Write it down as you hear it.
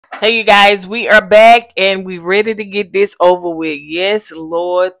Hey, you guys, we are back and we ready to get this over with. Yes,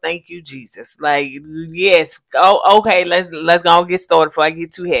 Lord, thank you, Jesus. Like, yes. Oh, okay. Let's go and get started before I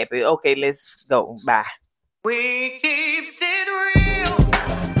get too happy. Okay, let's go. Bye. We keep it real,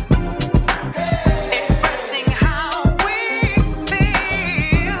 expressing how we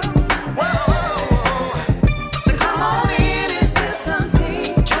feel. Whoa. So come on in and sip some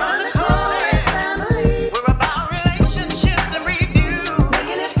tea. Join the Kourtney family. We're about relationships and review,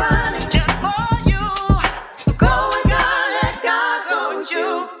 making it fun and just for you. Go with God, let God go with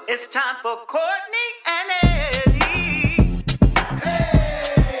you. It's time for Kourtney and Eddie.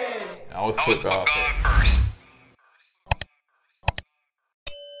 I always put God first.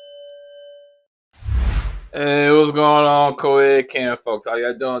 Hey, what's going on, co-ed camp folks? How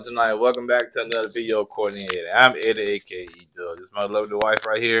y'all doing tonight? Welcome back to another video of Kourtney Eddie. I'm Eddie, aka Doug. This is my lovely wife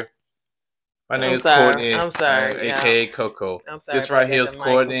right here. My name is Kourtney. I'm sorry, aka Coco. I'm sorry. This right here is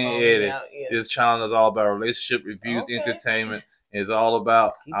Kourtney Eddie. Yeah. This channel is all about relationship reviews, entertainment. It's all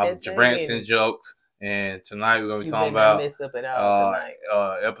about rants and jokes. And tonight we're gonna be talking about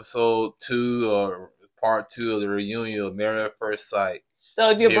episode 2 or part 2 of the reunion of Married at First Sight. So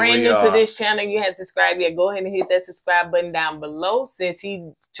if you're brand new to this channel, you haven't subscribed yet, go ahead and hit that subscribe button down below. Since he's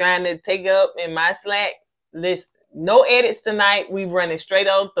trying to take up in my slack, listen, no edits tonight. We running straight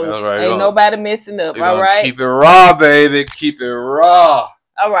on through. Right, ain't nobody messing up. All right. Keep it raw, baby. Keep it raw.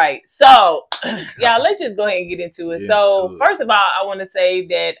 All right. So, y'all, let's just go ahead and get into it. First of all, I want to say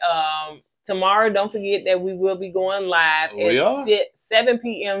that tomorrow, don't forget that we will be going live at 7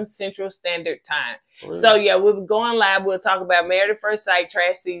 p.m. Central Standard Time. Really? So, yeah, we'll be going live. We'll talk about Married at First Sight,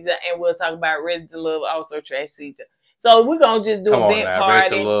 trash season, and we'll talk about Ready to Love, also trash season. So, we're going to just do a vent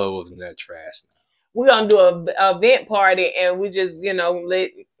party. Ready to Love wasn't that trash. We're going to do a vent party, and we just,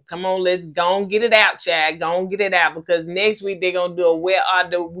 come on, let's go and get it out, child. Go and get it out, because next week they're going to do a Where Are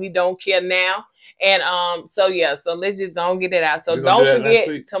the We Don't Care Now. And so let's just go and get it out. So don't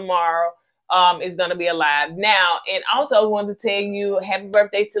forget tomorrow. Is going to be alive now. And also I wanted to tell you happy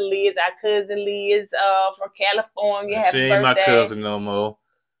birthday to Liz, our cousin Liz from California. Happy birthday. She ain't my cousin no more.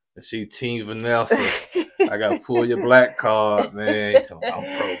 She Team Vanessa. I got to pull your black card, man. I'm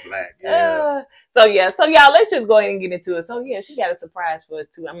pro-black. Yeah. So y'all, let's just go ahead and get into it. So yeah, she got a surprise for us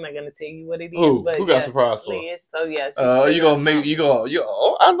too. I'm not going to tell you what it is. But who got a surprise for? Liz. So yeah.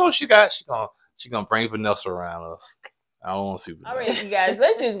 I know she gonna bring Vanessa around us. I don't want to see Vanessa. All right, you guys,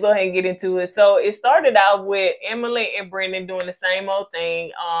 let's just go ahead and get into it. So it started out with Emily and Brendan doing the same old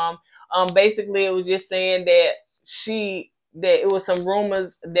thing. Basically it was just saying that it was some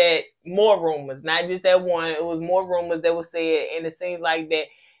rumors, more rumors, not just that one. It was more rumors that were said, and it seemed like that,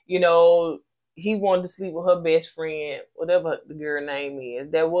 he wanted to sleep with her best friend, whatever the girl name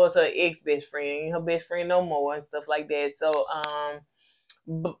is. That was her ex-best friend, her best friend no more, and stuff like that. So,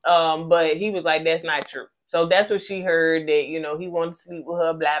 but he was like, that's not true. So that's what she heard, that, he wanted to sleep with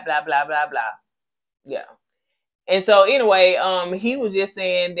her, blah, blah, blah, blah, blah. Yeah. And so anyway, he was just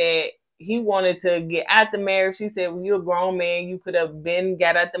saying that he wanted to get out the marriage. She said, well, you're a grown man. You could have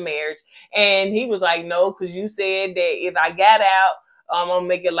got out the marriage. And he was like, no, because you said that if I got out, I'm going to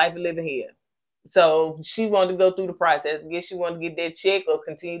make your life a living here. So she wanted to go through the process. I guess she wanted to get that check or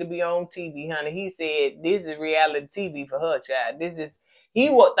continue to be on TV, honey. He said, this is reality TV for her, child. He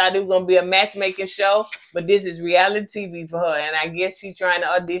thought it was going to be a matchmaking show, but this is reality TV for her. And I guess she's trying to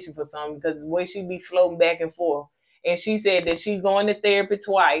audition for something, because the way she be floating back and forth. And she said that she's going to therapy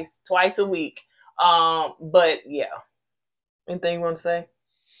twice a week. But yeah. Anything you want to say?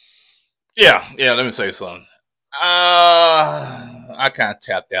 Yeah, let me say something. I kind of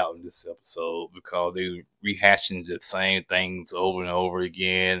tapped out in this episode because they were rehashing the same things over and over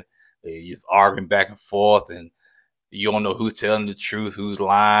again. They just arguing back and forth, and you don't know who's telling the truth, who's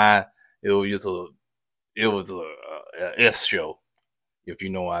lying. It was a S show, if you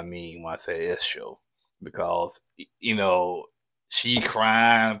know what I mean when I say S show, because she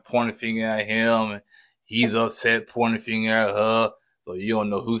crying, pointing a finger at him, and he's upset, pointing a finger at her. So you don't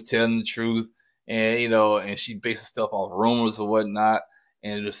know who's telling the truth, and and she bases stuff off rumors or whatnot.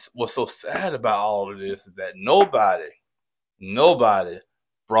 And what's so sad about all of this is that nobody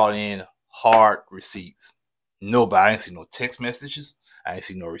brought in hard receipts. Nobody. I didn't see no text messages. I didn't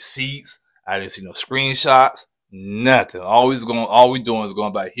see no receipts. I didn't see no screenshots. Nothing. All we doing is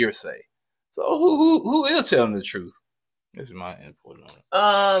going by hearsay. So who is telling the truth? That's my input on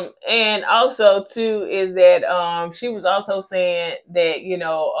it. And also too is that she was also saying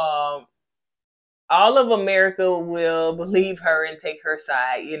that all of America will believe her and take her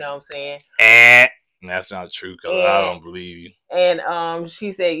side. You know what I'm saying? That's not true, because I don't believe you. And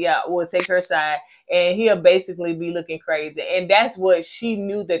she said, yeah, we'll take her side. and he'll basically be looking crazy. And that's what she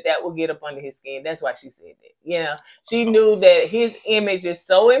knew that would get up under his skin. That's why she said that. She knew that his image is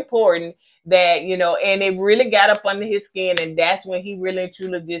so important that, and it really got up under his skin. And that's when he really and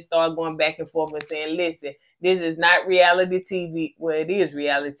truly just started going back and forth and saying, listen, this is not reality TV. Well, it is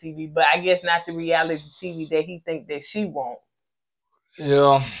reality TV, but I guess not the reality TV that he think that she wants.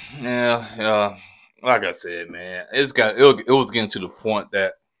 Yeah. Like I said, man, it was getting to the point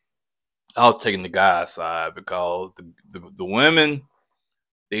that I was taking the guy's side because the women,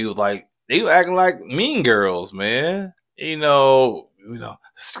 they were acting like mean girls, man. You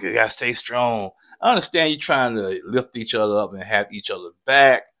gotta stay strong. I understand you trying to lift each other up and have each other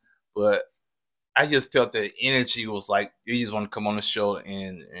back, but I just felt that energy was like you just want to come on the show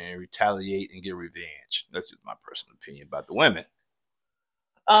and retaliate and get revenge. That's just my personal opinion about the women.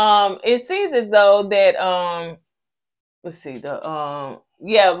 It seems as though that let's see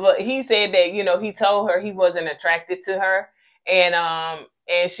but he said that he told her he wasn't attracted to her, and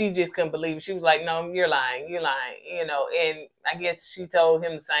she just couldn't believe it. She was like, no, you're lying, and I guess she told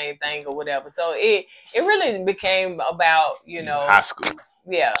him the same thing or whatever. So it really became about high school.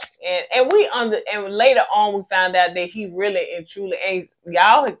 Yeah, and later on we found out that he really and truly, and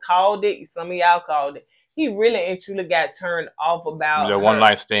y'all had called it, some of y'all called it, he really and truly got turned off about that one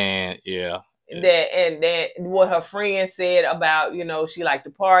night stand. That what her friend said about, she liked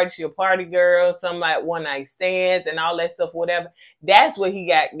to party, she a party girl, some like one night stands and all that stuff, whatever. That's what he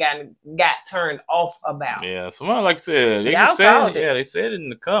got turned off about. Yeah, someone like I said, they said it in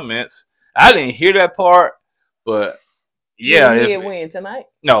the comments. I didn't hear that part, but yeah, you did win tonight.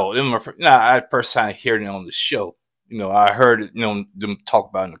 No, I first time hearing it on the show. I heard it, them talk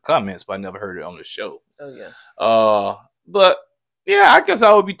about it in the comments, but I never heard it on the show. Oh yeah. But yeah, I guess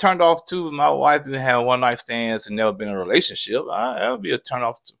I would be turned off too if my wife didn't have one night stands and never been in a relationship. That would be a turn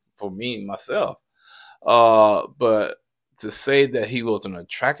off for me and myself. But to say that he wasn't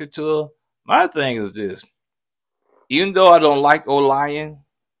attracted to her, my thing is this. Even though I don't like O'Lion,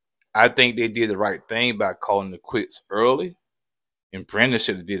 I think they did the right thing by calling the quits early. And Brenda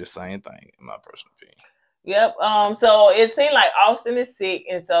should have did the same thing, in my personal opinion. Yep. So it seemed like Austin is sick,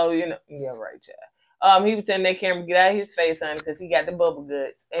 and so yeah, right, child. He was telling that camera, get out of his face, honey, because he got the bubble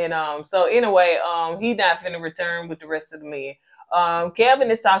guts. And so anyway, he not finna return with the rest of the men. Kevin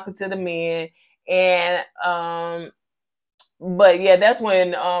is talking to the men, and but yeah, that's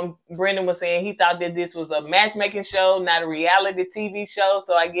when Brendan was saying he thought that this was a matchmaking show, not a reality TV show.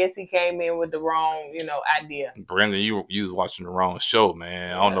 So I guess he came in with the wrong, idea. Brendan, you was watching the wrong show,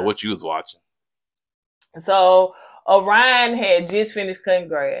 man. I don't know what you was watching. So Orion had just finished cutting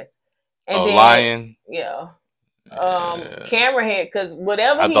grass. And Lion. Yeah. Cameron had, because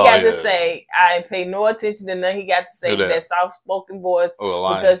whatever he got to say, I pay no attention to nothing he got to say with that soft-spoken voice,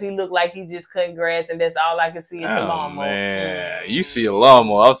 because he looked like he just cutting grass, and that's all I could see is the lawnmower. Man, you see a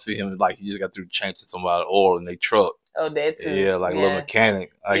lawnmower, I'll see him like he just got through changing somebody oil in their truck. Oh, that too. Yeah, like a little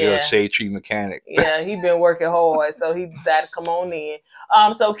mechanic, like a shade tree mechanic. Yeah, he been working hard, so he decided to come on in.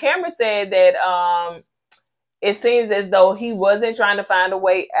 So Cameron said that it seems as though he wasn't trying to find a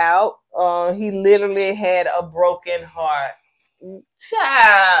way out. He literally had a broken heart.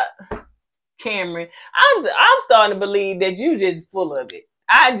 Child, Cameron, I'm starting to believe that you just full of it.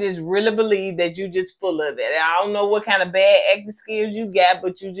 I just really believe that you just full of it. I don't know what kind of bad acting skills you got,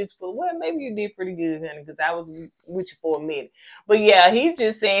 but you just full. Well, maybe you did pretty good, honey, because I was with you for a minute. But yeah, he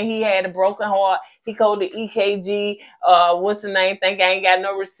just saying he had a broken heart. He called the EKG. What's the name? Think I ain't got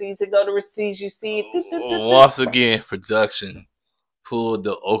no receipts. He go to receipts. You see it. Once again, production pulled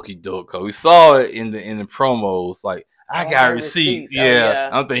the okie doke. We saw it in the promos. Like, I got a receipt. Yeah.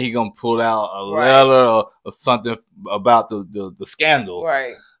 I don't think he gonna pull out a letter or something about the scandal.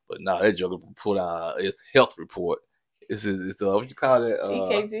 Right. But no, that joker pulled out his health report. It's what you call that?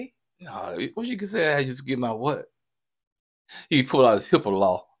 EKG? No, what you can say? I just give my what? He pulled out his HIPAA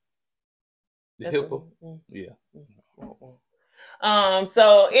law. The HIPAA? Yeah.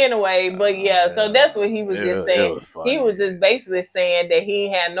 So anyway, but yeah, so that's what he was just saying. He was just basically saying that he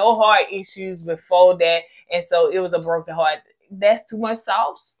had no heart issues before that, and so it was a broken heart. That's too much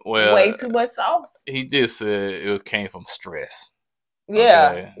sauce. Well, way too much sauce. He did say it came from stress.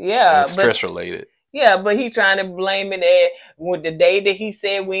 Yeah, yeah, stress related. Yeah, but he trying to blame it at with the day that he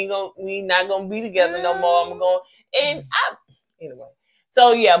said we not gonna be together no more. I'm going anyway.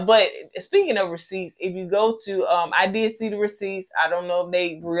 So yeah, but speaking of receipts, if you go to I did see the receipts. I don't know if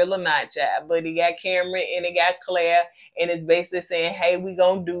they real or not, child, but it got Cameron and it got Claire, and it's basically saying, hey, we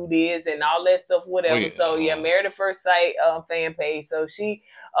gonna do this and all that stuff, whatever. So yeah, Married at First Sight fan page. So she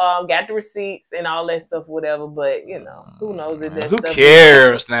got the receipts and all that stuff, whatever. But you know, who knows if that who stuff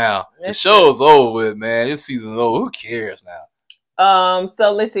cares now? The show's over with, man. This season's over. Who cares now?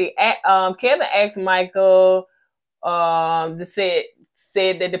 So let's see. Kevin asked Michael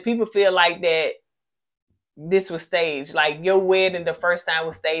said that the people feel like that this was staged, like your wedding the first time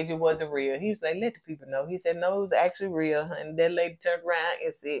was staged, it wasn't real. He was like, let the people know. He said, no, it was actually real. And that lady turned around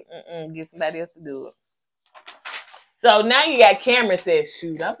and said, get somebody else to do it. So now you got Cameron said,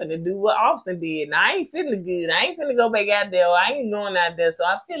 shoot, I'm finna do what Austin did. Now I ain't feeling good. I ain't finna go back out there. I ain't going out there. So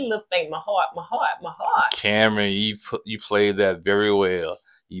I feel a little faint. My heart. Cameron, you played that very well.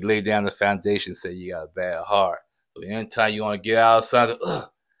 You laid down the foundation, said you got a bad heart. So anytime you want to get outside,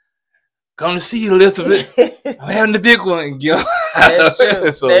 come to see you, Elizabeth. I'm having the big one. You know? That's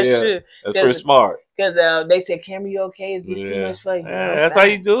true. So, that's yeah, true. That's pretty smart. Because they said, Cameron, you okay? Is this too much for you? Yeah, that's how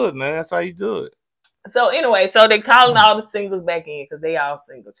you do it, man. That's how you do it. So anyway, so they calling all the singles back in because they all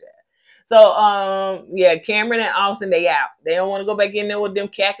single, child. So yeah, Cameron and Austin, they out. They don't want to go back in there with them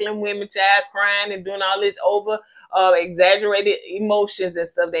cackling women, child, crying and doing all this over exaggerated emotions and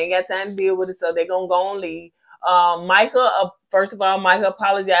stuff. They ain't got time to deal with it, so they're gonna go and leave. Michael, first of all, Michael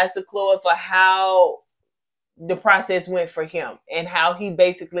apologized to Chloe for how the process went for him and how he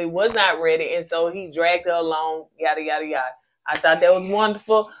basically was not ready, and so he dragged her along, yada yada yada. I thought that was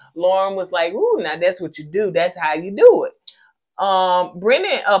wonderful. Lauren was like, ooh, now that's what you do. That's how you do it.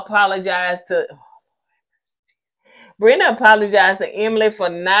 Brennan apologized to Emily for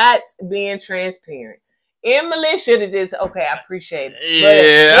not being transparent. Emily should have just, okay, I appreciate it.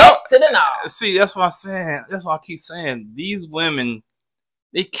 Yeah. To the knob. See, that's what I'm saying. That's what I keep saying. These women,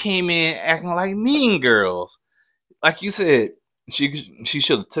 they came in acting like mean girls. Like you said, she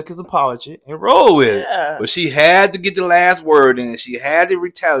should have took his apology and rolled with it. But she had to get the last word in. She had to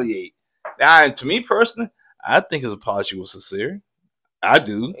retaliate. Now, to me personally, I think his apology was sincere. I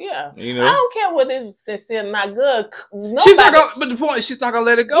do. Yeah. You know? I don't care whether it's sincere or not good. She's not gonna, but the point is she's not gonna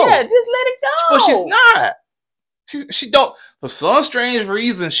let it go. Yeah, just let it go. But she's not. She don't, for some strange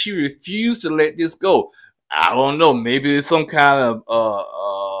reason, she refused to let this go. I don't know. Maybe it's some kind of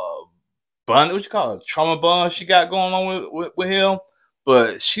bond, what you call it, trauma bond she got going on with him.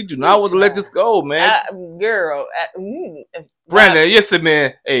 But she do not want to let this go, man. Brandon, yes,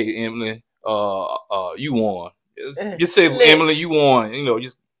 man. Hey, Emily, you won. Just say, Emily, you won. You know,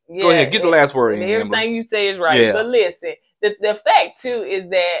 just go ahead, get the last word in. Everything Emily. you say is right. Yeah. But listen, the fact too is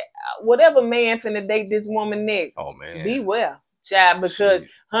that whatever man finna date this woman next, oh man, be well, child, because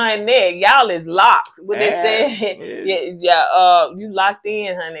her and Ned, y'all is locked. What they said, you locked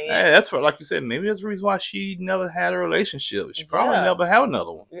in, honey. Hey, that's what, like you said, maybe that's the reason why she never had a relationship. She probably never had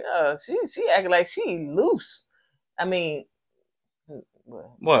another one. Yeah, she acting like she loose. I mean,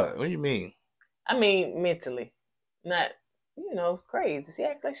 what do you mean? I mean, mentally, not, crazy. She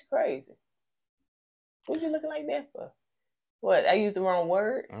acts like she's crazy. What you looking like that for? What, I used the wrong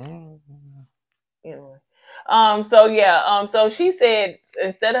word? Anyway. So she said,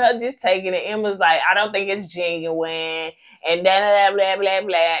 instead of her just taking it, Emma's like, I don't think it's genuine, and blah, blah, blah,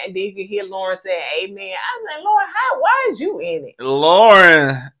 blah. And then you can hear Lauren say, amen. I said, Lauren, why is you in it?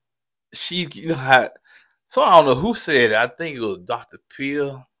 Lauren, she, so I don't know who said it. I think it was Dr.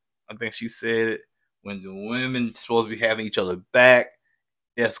 Peel. I think she said it. When the women supposed to be having each other back,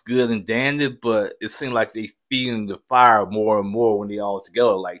 that's good and dandy, but it seemed like they feeding the fire more and more when they all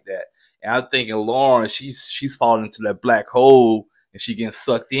together like that. And I'm thinking Lauren, she's falling into that black hole and she getting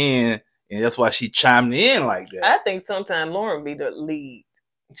sucked in, and that's why she chimed in like that. I think sometimes Lauren be the lead.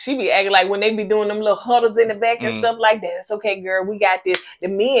 She be acting like when they be doing them little huddles in the back and stuff like that. It's okay, girl. We got this. The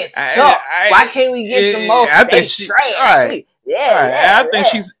men suck. Why can't we get some more? I think she trash. Right.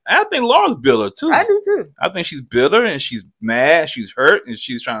 I think Lauren's bitter too. I do too. I think she's bitter and she's mad. She's hurt and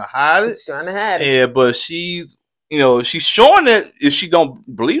she's trying to hide it. She's trying to hide it. Yeah, but she's showing it. If she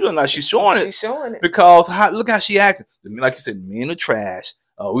don't believe it or not, she's showing it. She's showing it because look how she acted. Like you said, men are trash.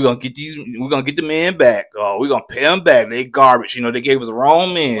 We're gonna get the men back. We're gonna pay them back. They garbage. They gave us the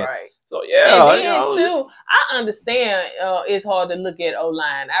wrong men. Right. So yeah, and then too, I understand it's hard to look at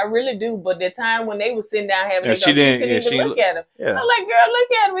O-line. I really do. But the time when they were sitting down having, she couldn't even look at him. Yeah. I'm like, girl,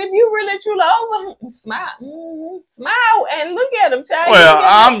 look at him. If you really truly over, smile and look at him, child. Well,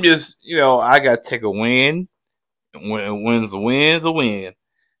 I'm just, I gotta take a win. When a win's a win.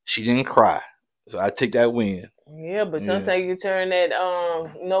 She didn't cry, so I take that win. Yeah, but Yeah. sometimes you turn that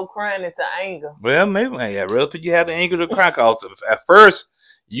no crying into anger. Well, maybe yeah, relative you have the anger to cry cause at first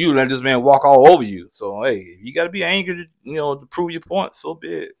you let this man walk all over you. So hey, if you gotta be angry to prove your point, so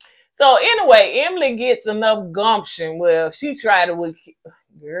be it. So anyway, Emily gets enough gumption. Well, she tried it with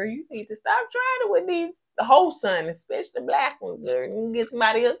girl. You need to stop trying it with these whole son, especially black ones. Girl, you can get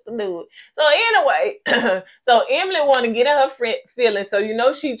somebody else to do it. So anyway, so Emily want to get in her feelings.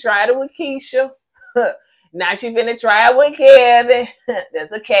 So she tried it with Keisha. Now she finna try it with Kevin.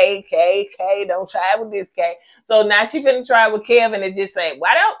 That's a K. Don't try it with this K. So now she finna try it with Kevin and just say,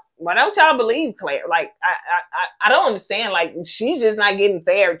 why don't y'all believe Claire? Like, I don't understand. Like, she's just not getting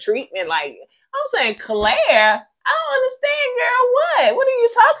fair treatment. Like, I'm saying, Claire, I don't understand, girl. What? What are you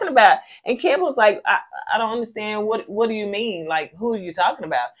talking about? And Kevin was like, I don't understand. What do you mean? Like, who are you talking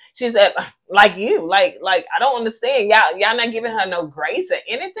about? She said, like you. Like, I don't understand. Y'all not giving her no grace or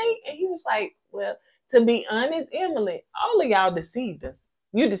anything? And he was like, well, to be honest, Emily, all of y'all deceived us.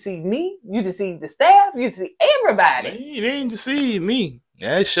 You deceived me. You deceived the staff. You deceived everybody. They ain't deceived me.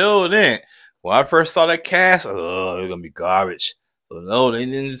 That sure didn't. When I first saw that cast, I was like, they're gonna be garbage. So no, they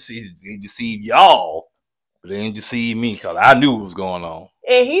didn't deceive. They deceived y'all, but they didn't deceive me because I knew what was going on.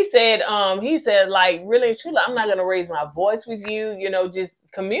 And he said, like, really and truly, I'm not gonna raise my voice with you. Just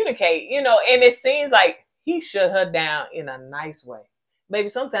communicate. And it seems like he shut her down in a nice way. Baby,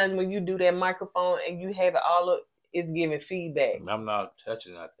 sometimes when you do that microphone and you have it all up, it's giving feedback. I'm not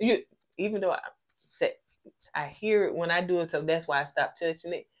touching that. Even though I hear it when I do it, so that's why I stopped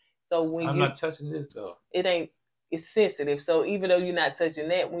touching it. So when I'm not touching this though. It's sensitive. So even though you're not touching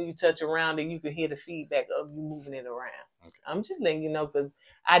that, when you touch around it, you can hear the feedback of you moving it around. Okay. I'm just letting you know because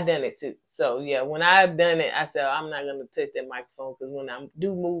I done it too. So yeah, when I've done it, I said I'm not gonna touch that microphone because when I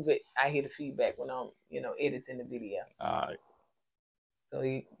do move it, I hear the feedback when I'm editing the video. All right. So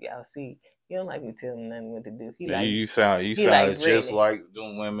y'all see, he don't like me telling nothing what to do. You sound just like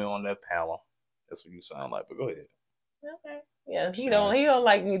them women on that panel. That's what you sound like. But go ahead. Okay. Yeah, he don't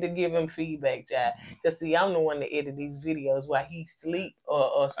like me to give him feedback, child. Cause see, I'm the one that edit these videos while he sleep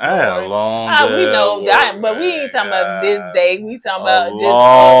or snoring. I had a long day. We know that, but we ain't talking about this day. We talking about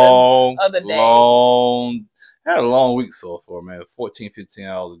just other days. I had a long week so far, man. 14, 15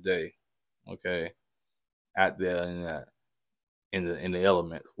 hours a day. Okay, out there in the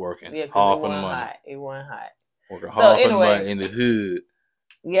elements, working hard for the money. It wasn't hot. Working hard for the money in the hood.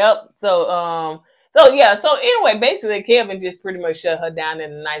 Yep. So anyway, basically Kevin just pretty much shut her down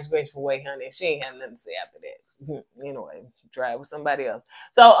in a nice, graceful way, honey. She ain't had nothing to say after that. Anyway, try it with somebody else.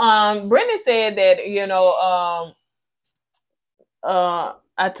 So Brendan said that,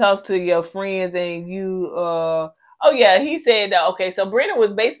 I talked to your friends and you he said that okay, so Brendan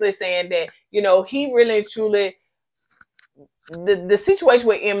was basically saying that, he really truly the situation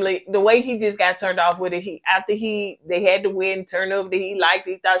with Emily, the way he just got turned off with it, they had the wedding, turned up that he liked,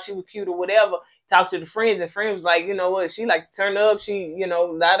 he thought she was cute or whatever, talked to the friends, and friends was like, you know what, she like to turn up, she, da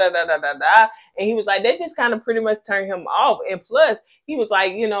da da da da da, and he was like, that just kind of pretty much turned him off. And plus he was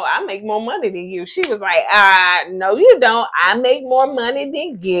like, I make more money than you. She was like, no you don't, I make more money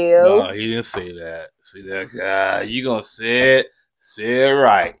than you. No, he didn't say that. See that guy, you gonna say it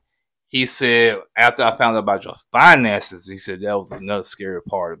right. He said, after I found out about your finances, he said that was another scary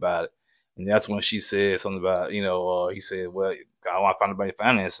part about it. And that's when she said something about, he said, well, I want to find out about your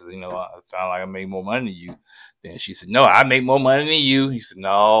finances. I found like I made more money than you. Then she said, no, I make more money than you. He said,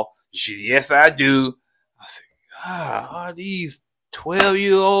 no. She said, yes, I do. I said, God, are these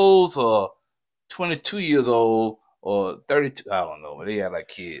 12-year-olds or 22 years old or 32? I don't know. But they have like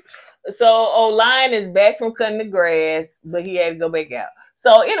kids. So O'Lion is back from cutting the grass, but he had to go back out.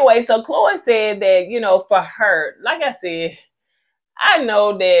 So anyway, so Chloe said that, for her, like I said, I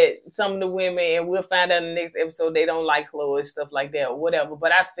know that some of the women, and we'll find out in the next episode, they don't like Chloe, stuff like that or whatever.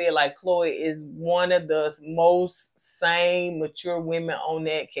 But I feel like Chloe is one of the most sane, mature women on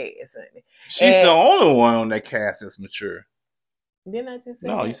that cast. She's the only one on that cast that's mature. Didn't I just say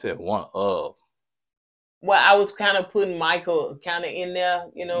No, that? you said one of. Well, I was kind of putting Michael kind of in there,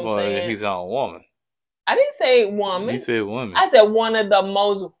 what I'm saying? He's a woman. I didn't say woman. You said woman. I said one of the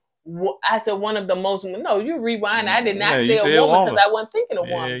most. No, you rewind. I did not say a woman because I wasn't thinking of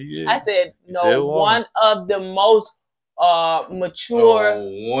woman. I said one of the most mature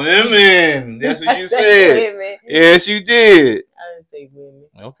women. That's what you said. Women. Yes, you did. I didn't say women.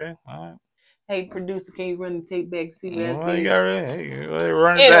 Okay, all right. Hey, producer, can you run the tape back? See what I see? You got it. Hey,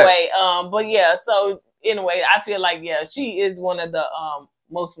 run it anyway, back. But yeah. So anyway, I feel like she is one of the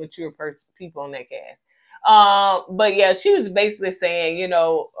most mature people on that cast. But yeah, she was basically saying,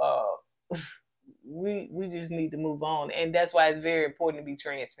 we just need to move on, and that's why it's very important to be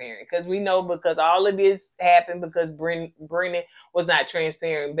transparent, because we know, because all of this happened because Brennan was not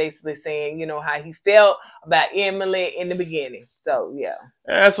transparent, basically saying, you know, how he felt about Emily in the beginning. So yeah,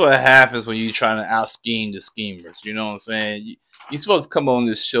 That's what happens when you're trying to out scheme the schemers. You know what I'm saying? You're supposed to come on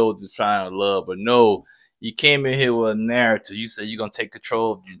this show to try to love, but no, you came in here with a narrative. You said you're gonna take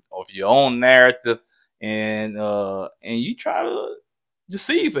control of your own narrative, and you try to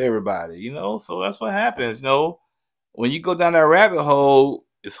deceive everybody. You know, so that's what happens. You know, when you go down that rabbit hole,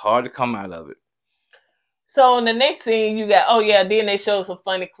 it's hard to come out of it. so in the next scene you got, oh yeah, then they show some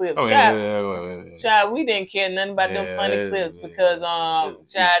funny clips. Oh yeah. Child, we didn't care nothing about them funny clips because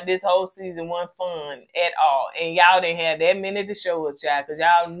child, this whole season wasn't fun at all, and y'all didn't have that many to show us, child, because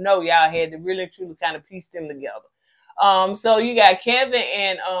y'all know y'all had to really truly kind of piece them together. So you got Kevin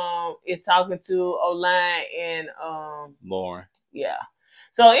and is talking to Oline and Lauren. yeah.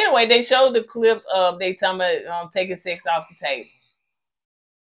 So anyway, they showed the clips of they talking about taking sex off the table.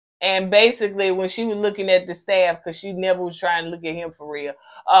 And basically, when she was looking at the staff, because she never was trying to look at him for real,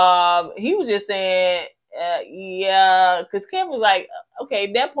 he was just saying, yeah, because Kevin was like,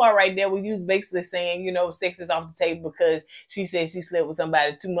 okay, that part right there, where you was basically saying, you know, sex is off the table because she said she slept with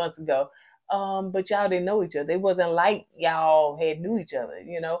somebody 2 months ago. But y'all didn't know each other. It wasn't like y'all had knew each other,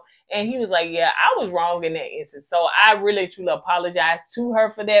 you know? And he was like, yeah, I was wrong in that instance. So I really, truly apologize to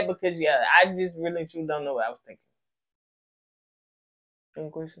her for that, because, yeah, I just really, truly don't know what I was thinking. Any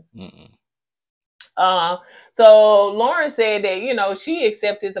questions? So Lauren said that, you know, she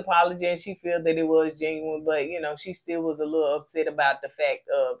accepted his apology and she felt that it was genuine, but, you know, she still was a little upset about the fact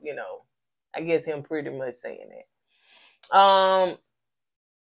of, you know, I guess him pretty much saying that.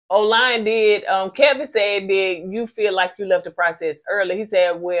 Oline did, Kevin said, did you feel like you left the process early? He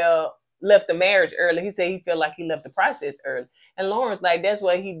said, well, left the marriage early. He said he felt like he left the process early. And Lauren's like, that's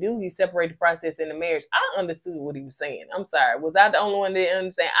what he do. He separated the process in the marriage. I understood what he was saying. I'm sorry. Was I the only one that didn't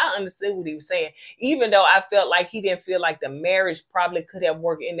understand? I understood what he was saying. Even though I felt like he didn't feel like the marriage probably could have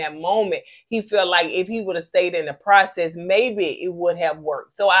worked in that moment. He felt like if he would have stayed in the process, maybe it would have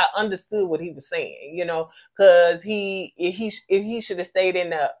worked. So I understood what he was saying, you know, because if he should have stayed in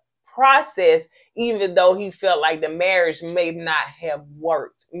the process, even though he felt like the marriage may not have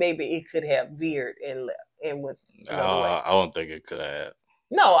worked, maybe it could have veered and left and went another way. I don't think it could have.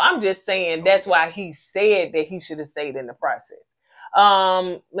 No, I'm just saying that's why he said that he should have stayed in the process.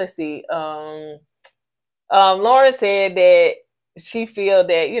 Let's see. Lauren said that she feel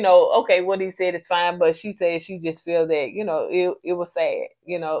that, you know, okay, what he said is fine, but she said she just feel that, you know, it was sad.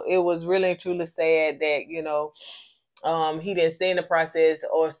 You know, it was really and truly sad that, you know, he didn't stay in the process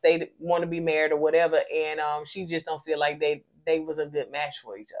or want to be married or whatever, and she just don't feel like they was a good match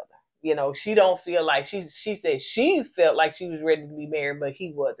for each other. You know, she don't feel like she said she felt like she was ready to be married, but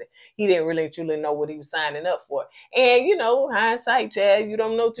he wasn't. He didn't really truly know what he was signing up for. And you know, hindsight, Chad, you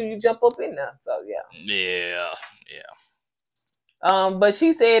don't know till you jump up in there. So yeah. But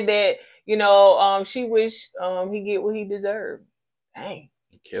she said that, you know, she wish he get what he deserved. Dang.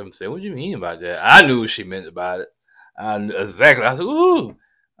 Kevin said, what do you mean about that? I knew what she meant about it. I knew exactly. I said, ooh.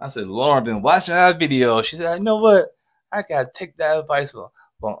 I said, Lauren been watching our video. She said, you know what? I gotta take that advice from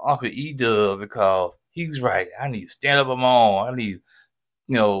Uncle E-Dub, because he's right. I need to stand up on my own. I need,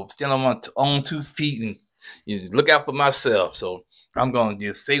 you know, stand on my own 2 feet and, you know, look out for myself. So I'm going to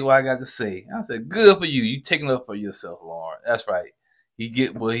just say what I got to say. I said, good for you. You taking up for yourself, Lauren. That's right. He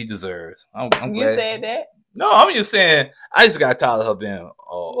get what he deserves. I'm glad. You said that? No, I'm just saying, I just got tired of her being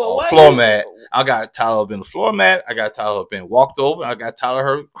on floor mat. I got tired of her being on the floor mat. I got tired of her being walked over. I got tired of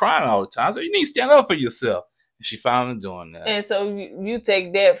her crying all the time. So you need to stand up for yourself. She finally doing that. And so you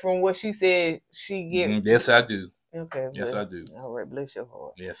take that from what she said she get. Yes, I do. Okay. Yes, I do. All right, bless your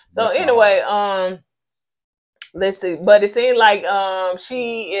heart. Yes. So anyway, let's see. But it seemed like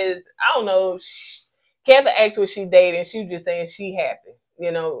she is, I don't know, Kevin asked what she dating. She was just saying she happy.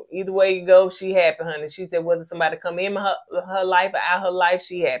 You know, either way you go, she happy, honey. She said whether somebody come in her life or out her life,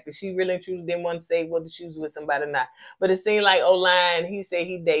 she happy. She really and truly didn't want to say whether she was with somebody or not. But it seemed like Oline, he said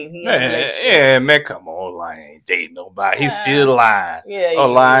he dating. Man, come on, Oline ain't dating nobody. He's still lying. Yeah,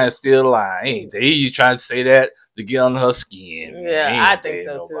 Oline still lying. He's trying to say that to get on her skin. Yeah, I think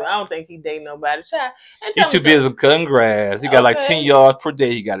so too. I don't think he dating nobody. He's too busy cutting grass. He got like 10 yards per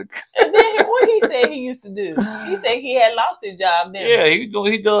day. He got to. And then what he said he used to do? He said he had lost his job. Yeah, he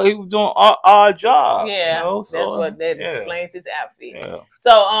was doing odd jobs. Yeah, you know? So, that's what explains his outfit. Yeah.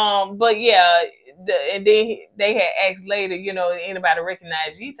 So, but yeah, and then they had asked later, you know, anybody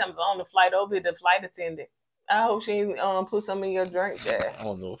recognize you? He told me on the flight over here, the flight attendant. I hope she put some in your drink there. I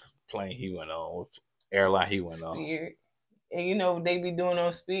don't know what plane he went on, what airline he went on. Spirit. And you know what they be doing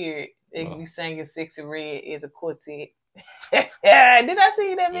on Spirit. They be singing Sexy Red is a quartet. Did I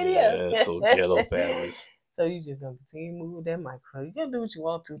see that video? Yeah, so ghetto families. So you just gonna continue to move that microphone. You can do what you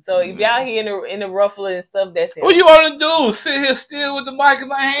want to. So if y'all here in the ruffler and stuff, that's it. What you want to do? Sit here still with the mic in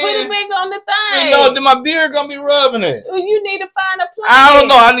my hand? Put it back on the thing. You know, then my beard gonna be rubbing it. Well, you need to find a place. I don't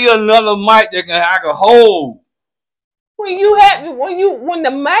know. I need another mic that I can hold. When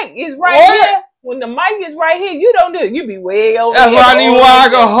the mic is right here, when the mic is right here, you don't do it. You be way over That's here. why I need one I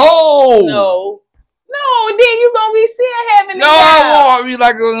can hold. No, then you gonna be still having the I want to be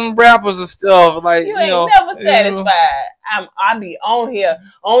like them rappers and stuff. Like you ain't never satisfied. I be on here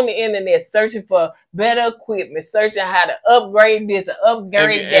on the internet searching for better equipment, searching how to upgrade this,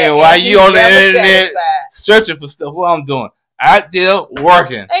 upgrade that. And while you on the internet searching for stuff, what I'm doing? Out there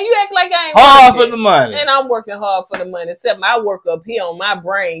working. And you act like I ain't hard working for the money. And I'm working hard for the money. Except I work up here on my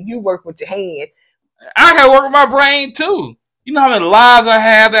brain. You work with your hands. I gotta work with my brain too. You know how many lives I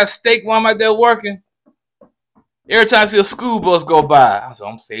have at stake while I'm out there working? Every time I see a school bus go by,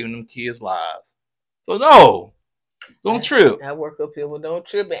 I'm saving them kids' lives. So no, don't trip. I work up here, well, don't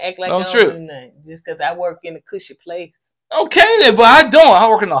trip and act like Don't I trip. don't do nothing. Just because I work in a cushy place. Okay then, but I don't. I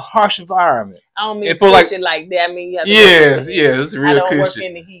work in a harsh environment. I don't mean And for cushy like that. I mean, you have to it's real I don't cushy. work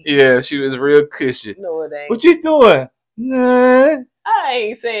in the heat. Yeah, she was real cushy. No, it ain't. What you doing? Nah. I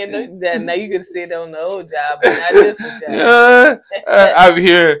ain't saying that. Now you could say that on the old job, but not this one, child. I'm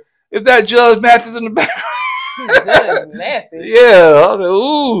here. Is that Judge Mathis in the background? Judge Mathis. Yeah. I was like,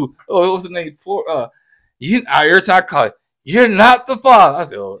 ooh. Oh, what was the name for? Every time I call it, you're not the father. I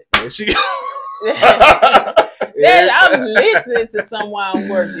said, oh, there she go. I'm listening to someone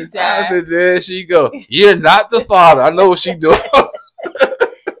working, child. I said, there she go. You're not the father. I know what she doing.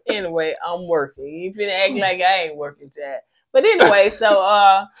 Anyway, I'm working. You finna act like I ain't working, child. But anyway,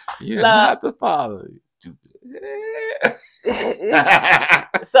 so you're not the father.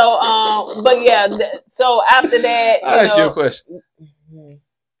 So but yeah, so after that, I'll ask you a question.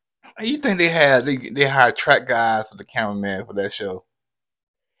 You think they hired track guys for the cameraman for that show?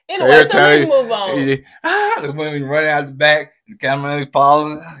 Anyway, so let's move on. The women running out the back, the cameraman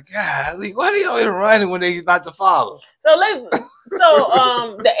following. God, why they always running when they not the father? So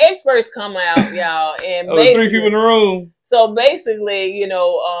the experts come out, y'all, and three people in the room. So basically,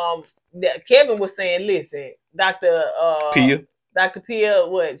 Kevin was saying, listen, Dr. Pia,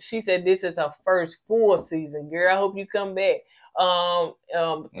 what she said, this is her first full season, girl. I hope you come back.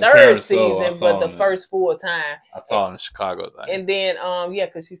 Third season, but the first full time. I saw it in Chicago thing. And then,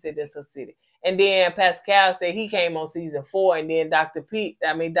 because she said that's her city. And then Pascal said he came on season 4, and then Dr.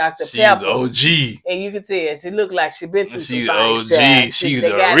 Pepper. She's OG. And you can tell she looked like she been through She's some OG. She's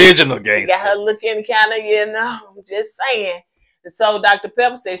the original gangster. Got her looking kind of, just saying. And so Dr.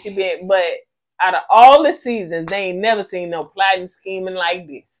 Pepper said she been, but out of all the seasons, they ain't never seen no plotting scheming like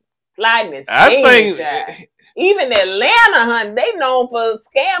this. Plotting and scheming, child. Even Atlanta, hun, they known for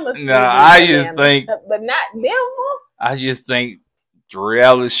scammers. No, I just think, but not Denver. I just think the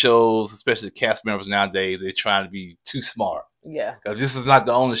reality shows, especially the cast members nowadays, they're trying to be too smart. Yeah, because this is not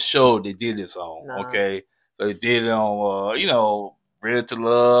the only show they did this on. No. Okay, so they did it on, Ready to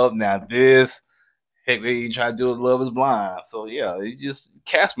Love. Now this, heck, they even try to do it. Love Is Blind. So yeah, it's just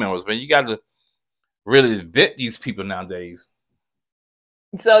cast members, man. You got to really vet these people nowadays.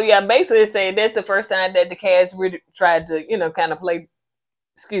 So yeah, basically saying that's the first time that the cast really tried to, kind of play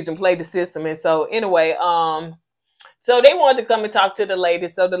the system. And so anyway, so they wanted to come and talk to the lady.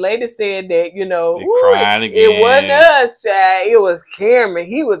 So the lady said that, it wasn't us, child. It was Cameron.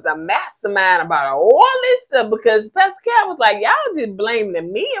 He was the mastermind about all this stuff because Pascal was like, y'all just blame the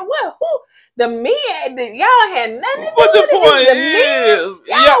men. Well, the men, y'all had nothing to do with it. The point is,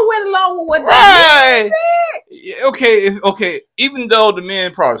 y'all went along with what the men said. Yeah, okay. Even though the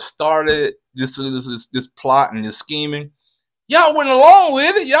men probably started this plot and this scheming, y'all went along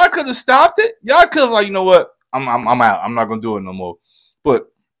with it. Y'all could have stopped it. Y'all could have, like, you know what? I'm out. I'm not gonna do it no more.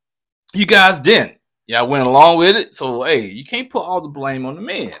 But you guys didn't. Y'all went along with it. So hey, you can't put all the blame on the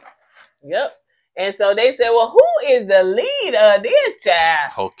men. Yep. And so they said, well, who is the lead of this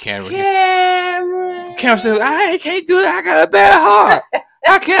child? Oh, Cameron. Cameron said, I can't do that. I got a bad heart.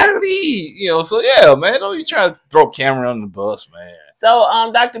 I can't lead. So yeah, man. Don't you try to throw Cameron on the bus, man.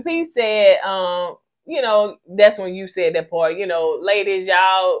 So Dr. P said, that's when you said that part, ladies,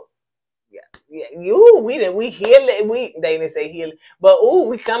 y'all. Yeah, we heal it. They didn't say heal it, but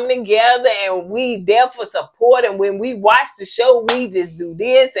we come together and we there for support. And when we watch the show, we just do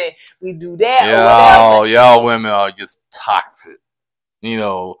this and we do that. Y'all women are just toxic.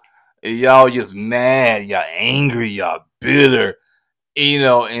 Y'all just mad. Y'all angry. Y'all bitter.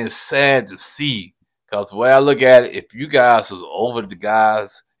 And sad to see. Because the way I look at it, if you guys was over the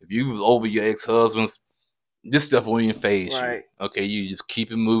guys If you was over your ex-husbands, this stuff won't even phase Right. you. Okay, you just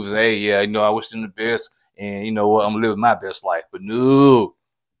keep it moving. Hey, yeah, I wish them the best, and you know what, I'm living my best life. But no,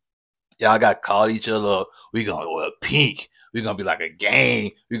 y'all got called each other up. We gonna peak. We gonna be like a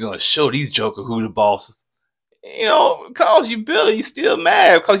gang. We gonna show these jokers who the bosses. Because you bitter, you still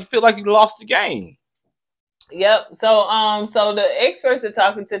mad because you feel like you lost the game. Yep. So the experts are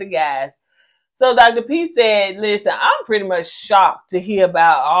talking to the guys. So Dr. P said, listen, I'm pretty much shocked to hear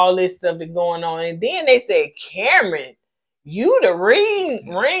about all this stuff that's going on. And then they said, Cameron, you the ring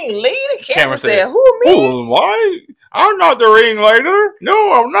leader? Cameron said, who, me? Who, why? I'm not the ringleader.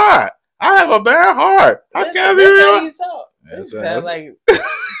 No, I'm not. I have a bad heart. I can't be real. Sounds like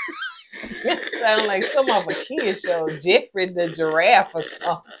sound like some of a kid show, Jeffrey the giraffe or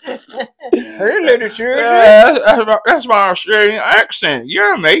something. Her little children. That's my Australian accent.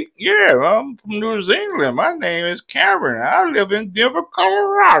 Yeah, mate. Yeah, I'm from New Zealand. My name is Cameron. I live in Denver,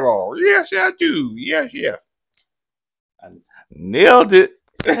 Colorado. Yes, I do. Yes. I nailed it.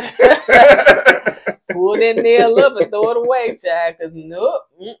 Pull that nail up and throw it away, child. Cause nope.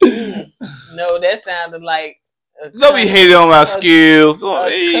 No, that sounded like. Don't be hating on my skills.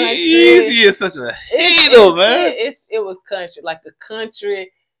 He is such a hater, man. It was country, like a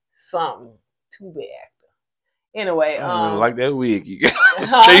country something. Too bad. Anyway, like that wig you got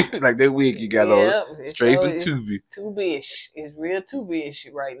straight, like that wig you got on straight from Tubi. Tubi-ish. It's real Tubi-ish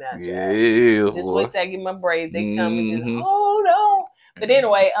right now, child. Yeah, just wait till I get my braids. They come and just hold on. But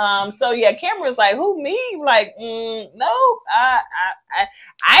anyway, so yeah, Cameron's like, who, me? Like, no,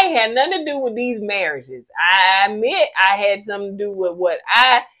 I had nothing to do with these marriages. I admit I had something to do with what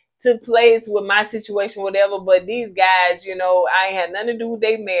I took place with my situation, whatever. But these guys, I ain't had nothing to do with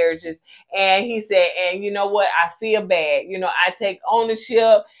their marriages. And he said, and you know what? I feel bad. I take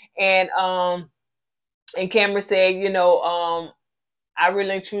ownership. And Cameron said, I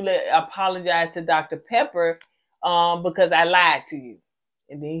really and truly apologize to Dr. Pepper because I lied to you.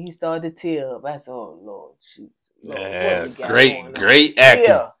 And then he started to tell. I said, oh, Lord, shoot. Yeah, great acting.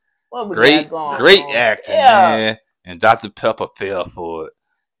 Yeah. Great acting, man. And Dr. Pepper fell for it.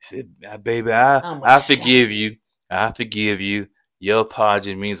 He said, baby, I forgive you. I forgive you. Your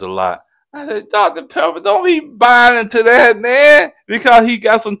apology means a lot. I said, Dr. Pepper, don't be buying into that, man, because he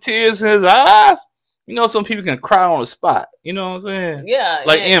got some tears in his eyes. Some people can cry on the spot. You know what I'm saying? Yeah.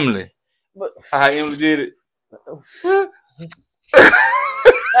 Like Emily. But how Emily did it.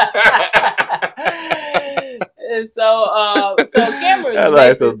 And so Cameron that's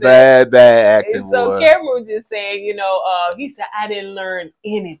like some bad acting. So Cameron was just saying, he said, I didn't learn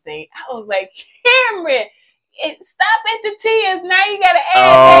anything. I was like, Cameron, stop at the tears. Now you gotta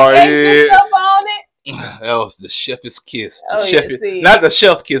add that extra stuff on it. That was the chef's kiss. Not the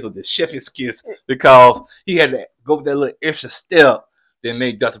chef kiss, but the chef's kiss, because he had to go with that little extra step that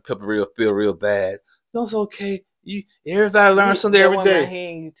made Dr. Pepper feel real bad. That's okay. Everybody learns something every day. My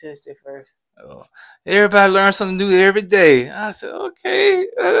hand, you touched it first. Oh, everybody learns something new every day. I said, okay,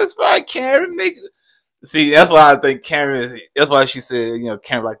 that's why Karen See, that's why I think Karen. That's why she said,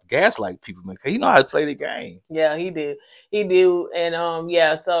 Karen like to gaslight people, man, because he know how to play the game. Yeah, he did, and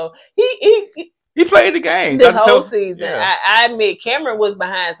yeah. So he played the game the whole season. Yeah. I admit Cameron was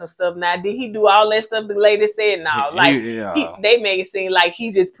behind some stuff. Now, did he do all that stuff the lady said? No, they make it seem like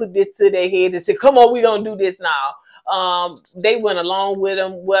he just put this to their head and said, "Come on, we gonna do this now." They went along with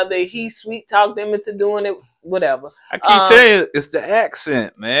him, whether he sweet talked them into doing it, whatever. I keep telling you, it's the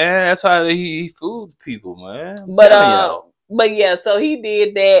accent, man. That's how he fools people, man. But yeah, so he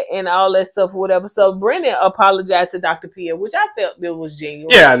did that and all that stuff, whatever. So Brendan apologized to Dr. Pia, which I felt it was genuine.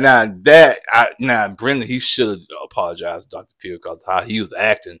 Yeah, Brendan, he should have apologized to Dr. Pia because how he was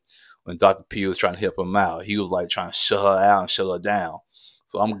acting when Dr. Pia was trying to help him out. He was like trying to shut her out and shut her down.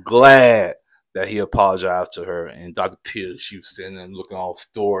 So I'm glad that he apologized to her. And Dr. Pia, she was sitting there looking all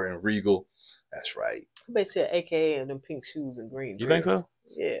store and regal. That's right. I bet you AKA of them pink shoes and green dress. You think so?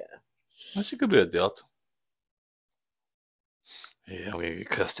 Yeah. Well, she could be a Delta. Yeah, we get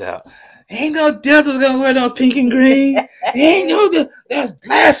cussed out. Ain't no Delta's gonna wear no pink and green. That's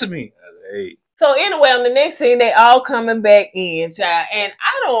blasphemy. Hey. So anyway, on the next scene, they all coming back in, child. And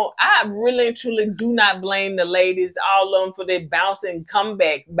I really and truly do not blame the ladies, all of them, for their bounce and come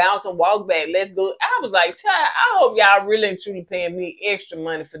back, bounce and walk back. Let's go. I was like, child, I hope y'all really and truly paying me extra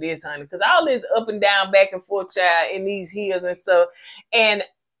money for this, honey. Because all this up and down, back and forth, child, in these heels and stuff. And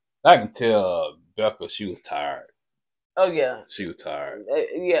I can tell Becca, she was tired. Oh, yeah. She was tired.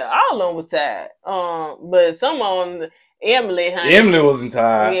 Yeah, all of them was tired. But some of them... Emily, honey. Emily wasn't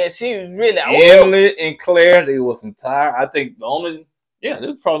tired. Yeah, she was really. Emily and Claire, they wasn't tired. I think there was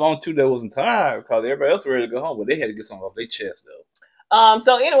probably the only two that wasn't tired because everybody else was ready to go home, but they had to get something off their chest though.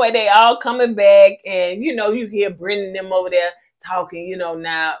 So anyway, they all coming back, and you hear Brendan them over there talking.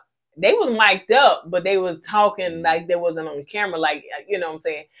 Now they was mic'd up, but they was talking like they wasn't on the camera, like what I'm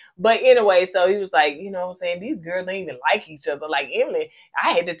saying. But anyway, so he was like, what I'm saying, these girls don't even like each other. Like Emily,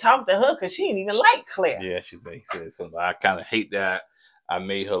 I had to talk to her because she didn't even like Claire. Yeah, he said something. I kind of hate that I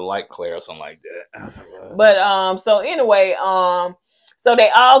made her like Claire or something like that. I was like, "What?" But so anyway, so they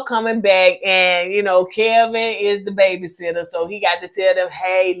all coming back, and Kevin is the babysitter, so he got to tell them,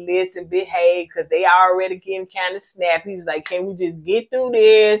 hey, listen, behave, because they already getting kind of snappy. He was like, can we just get through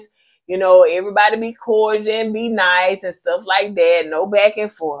this? Everybody be cordial and be nice and stuff like that. No back and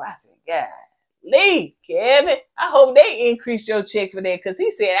forth. I said, God, Lee, Kevin, I hope they increase your check for that, because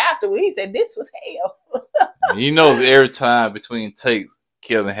he said afterward, he said this was hell. He knows every time between takes,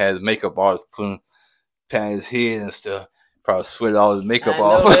 Kevin has makeup artists putting pat his head and stuff. Probably sweat all his makeup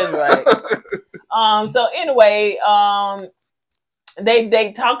off. That's right. So anyway,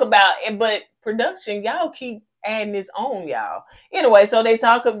 they talk about it, but production, y'all keep adding this on, y'all. Anyway, so they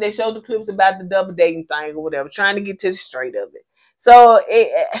show the clips about the double dating thing or whatever, trying to get to the straight of it. So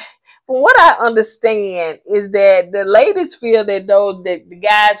from what I understand is that the ladies feel that the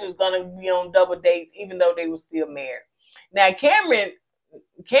guys was gonna be on double dates even though they were still married. Now Cameron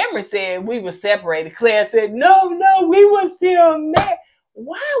said we were separated. Claire said, no, we were still married.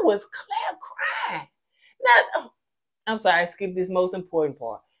 Why was Claire crying? Now, I'm sorry, I skipped this most important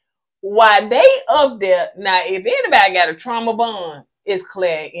part. Why they up there, now if anybody got a trauma bond, it's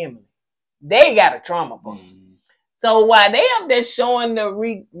Claire and Emily. They got a trauma bond. Mm. So why they up there showing the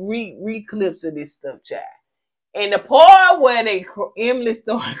re-clips of this stuff, child? And the part where Emily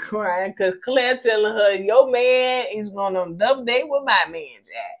started crying because Claire telling her, your man is going on a double date with my man,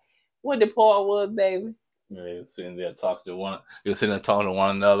 Jack. What the part was, baby? Yeah, they were sitting there talking to one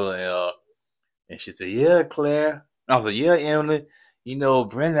another, and she said, yeah, Claire. And I was like, yeah, Emily.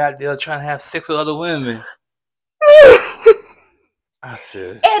 Brenda out there trying to have sex with other women. I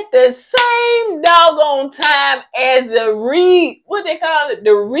said, at the same doggone time as what they call it,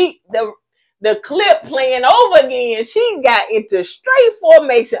 the clip playing over again, she got into straight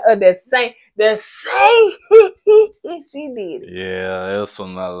formation of the same she did it. yeah, it was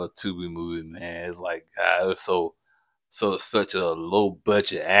another Tubi movie, man. It's like, God, it was such a low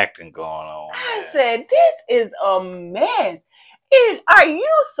budget acting going on. I Man. said, this is a mess. Are you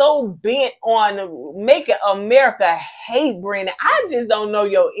so bent on making America hate Brandon? I just don't know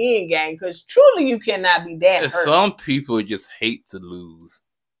your end game, because truly you cannot be that hurt. Some people just hate to lose.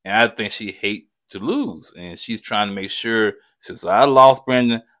 And I think she hate to lose. And she's trying to make sure, since I lost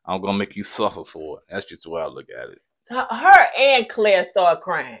Brandon, I'm going to make you suffer for it. That's just the way I look at it. So her and Claire start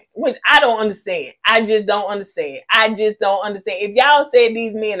crying, which I don't understand. I just don't understand. If y'all said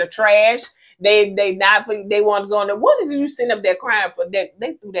these men are trash, they want to go on there. What is you sitting up there crying for? They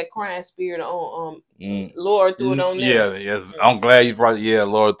threw that crying spirit on Laura threw it on there. Yeah. I'm glad you brought it. Yeah,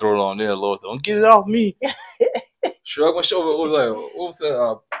 Laura threw it on there. Laura, don't get it off me. Shrug my shoulder. What was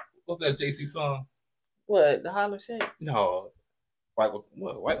that JC song? What, the Harlem Shake? No. White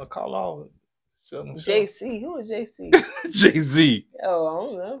McCall. JC. Who is JC? Jay-Z. Oh, I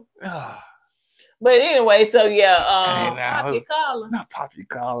don't know. But anyway, so yeah, pop your collar. Not pop your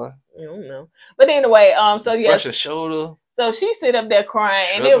collar. I don't know. But anyway, so yeah. Brush your shoulder. So she sit up there crying,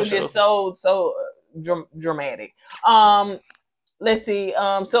 and it was just so dramatic. Let's see.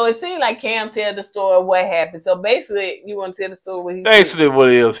 So it seemed like Cam tell the story of what happened. So basically, you want to tell the story what he basically said? What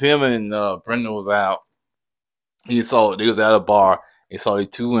it is, him and Brendan was out. They was at a bar. He saw these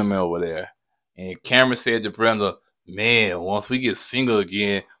two women over there. And Cameron said to Brenda, man, once we get single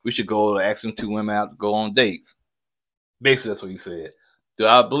again, we should go ask them two women out to go on dates. Basically, that's what he said. Do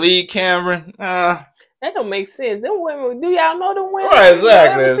I believe Cameron? That don't make sense. Them women, do y'all know them women? Right,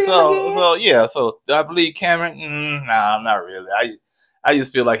 exactly. So do I believe Cameron? Nah, not really. I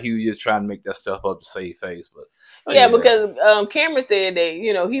just feel like he was just trying to make that stuff up to save face. But yeah, because Cameron said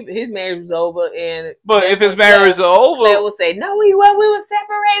that his marriage was over, but if his marriage is over, they will say no, we were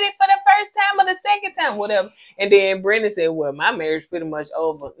separated for the first time or the second time, whatever. And then Brendan said, "Well, my marriage pretty much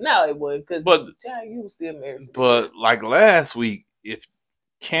over." No, it wasn't, because you were still married. But like last week, if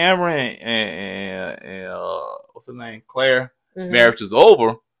Cameron and what's her name, Claire, marriage is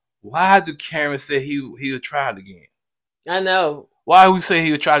over, why did Cameron say he would try it again? I know. Why would we say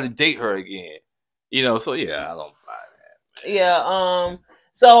he would try to date her again? So yeah, I don't buy that. Yeah,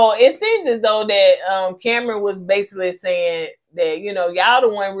 so it seems as though that Cameron was basically saying that, y'all the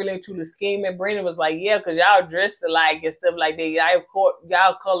one really truly scheming. Brendan was like, yeah, because y'all dressed alike and stuff like that.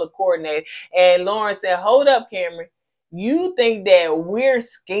 Y'all color coordinated. And Lauren said, hold up, Cameron. You think that we're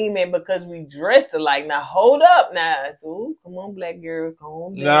scheming because we dress alike. Now, hold up. Now, so, come on, black girl.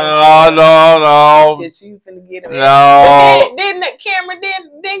 Calm down. No. Because you finna get him. No. But didn't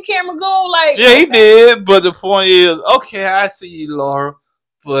Cameron go like... Yeah, he did. But the point is, okay, I see you, Laura.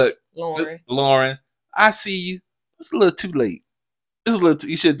 But, Lauren, I see you. It's a little too late. It's a little too...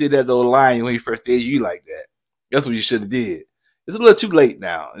 You should have did that little line when he first did you like that. That's what you should have did. It's a little too late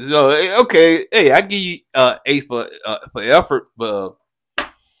now. Okay, hey, I give you A for effort, but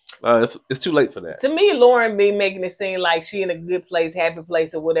it's too late for that. To me, Lauren be making it seem like she in a good place, happy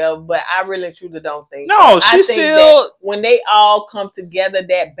place, or whatever. But I really truly don't think. No, so. she's still. When they all come together,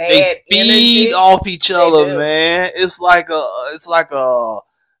 that bad they feed energy, off each other, man. It's like a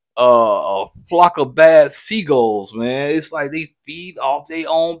flock of bad seagulls, man. It's like they feed off their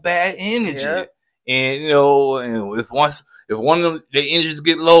own bad energy, and and if one of them their energies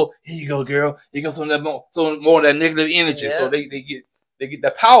get low, here you go, girl. Here goes some more of that negative energy. So they get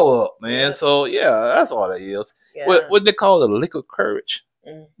that power up, man. Yeah. So that's all that is. Yeah. What they call it, liquid courage.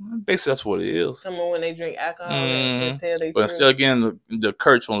 Basically, that's what it is. Someone when they drink alcohol, they tell they. But still, again, the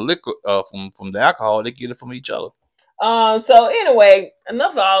courage from liquid, from the alcohol, they get it from each other. So anyway,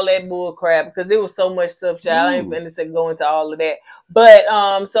 enough of all that bull crap because it was so much stuff, child. I ain't going to go into all of that. But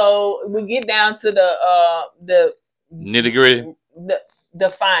so we get down to the nitty gritty, the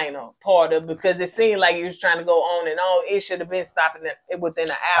final part of, because it seemed like it was trying to go on and on. It should have been stopping it within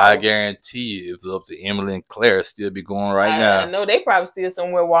an hour. I guarantee you, if it was up to Emily and Claire, still be going now. I know they probably still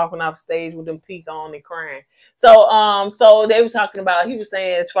somewhere walking off stage with them peak on and crying. So they were talking about. He was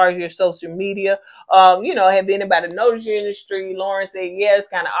saying, as far as your social media, have anybody noticed you in the street? Lauren said, yeah, it's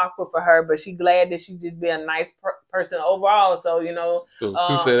kind of awkward for her, but she's glad that she just be a nice person overall. So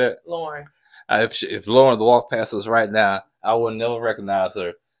who said that? Lauren. If Lauren walked past us right now, I would never recognize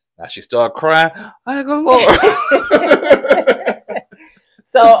her. Now she started crying. I go, Lauren.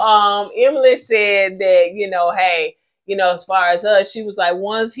 So Emily said that hey, as far as us, she was like,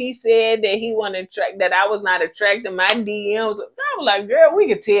 once he said that he wanted to that I was not attracting my DMs. I was like, girl, we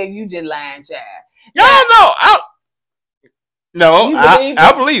could tell you just lying, child.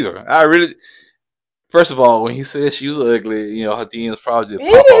 I believe her. I really. First of all, when he said she was ugly, her DMs probably did.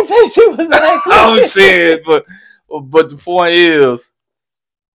 He didn't say she was ugly. I was saying, but the point is,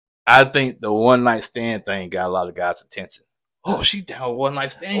 I think the one night stand thing got a lot of guys' attention. Oh, she down one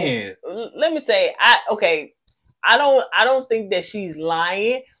night stand. Let me say, I don't think that she's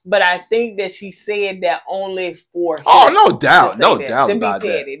lying, but I think that she said that only for him. Oh, no doubt about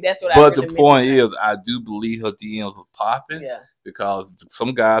that. That's what. But the point is, I do believe her DMs were popping. Yeah. Because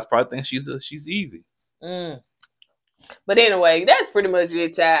some guys probably think she's easy. But anyway, that's pretty much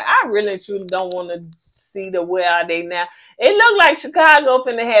it, child. I really truly don't want to see the where are they now. It looked like Chicago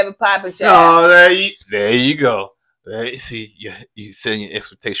finna have a popping, child. Oh, there you go. See, you setting your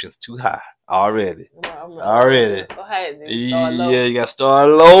expectations too high already. Already. Yeah, you got to start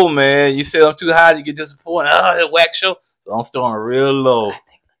low, man. You set them too high, you get disappointed. Oh, the whack show. So I'm starting real low.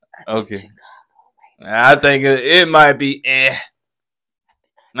 Okay. I think it might be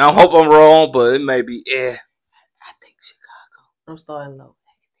Now, I hope I'm wrong, but it may be I think Chicago. I'm starting low.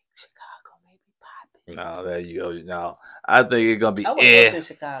 I think Chicago may be popping. No, there you go. No, I think it's going to be I want to go to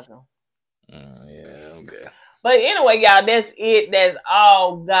Chicago. Yeah, okay. But anyway, y'all, that's it. That's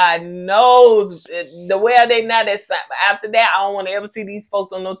all. God knows. The way are they now, that's fine. But after that, I don't want to ever see these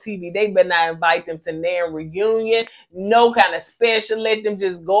folks on no TV. They better not invite them to their reunion. No kind of special. Let them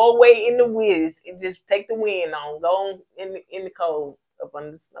just go away in the whiz and just take the wind on. Go in the cold up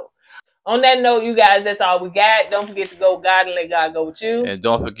under the snow. On that note, you guys, that's all we got. Don't forget to go God and let God go with you. And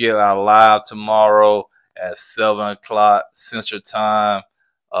don't forget our live tomorrow at 7 o'clock Central Time.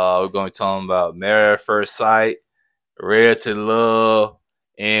 We're going to be talking about married at first sight, ready to love,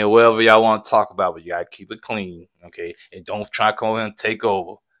 and whatever y'all want to talk about, but you got to keep it clean, okay? And don't try to come over and take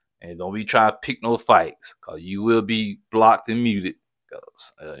over. And don't be trying to pick no fights, because you will be blocked and muted.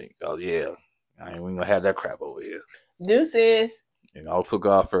 Because yeah, I ain't going to have that crap over here. Deuces. And I'll put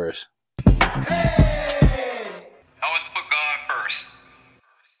God first. Hey!